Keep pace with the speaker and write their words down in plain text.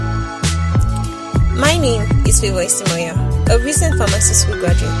name is Favor Isimoya, a recent pharmacy school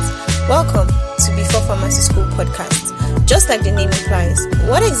graduate. Welcome to Before Pharmacy School podcast. Just like the name implies,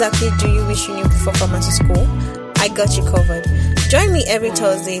 what exactly do you wish you knew before pharmacy school? I got you covered. Join me every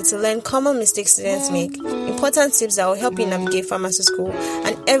Thursday to learn common mistakes students make, important tips that will help you navigate pharmacy school,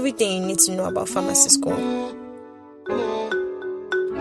 and everything you need to know about pharmacy school.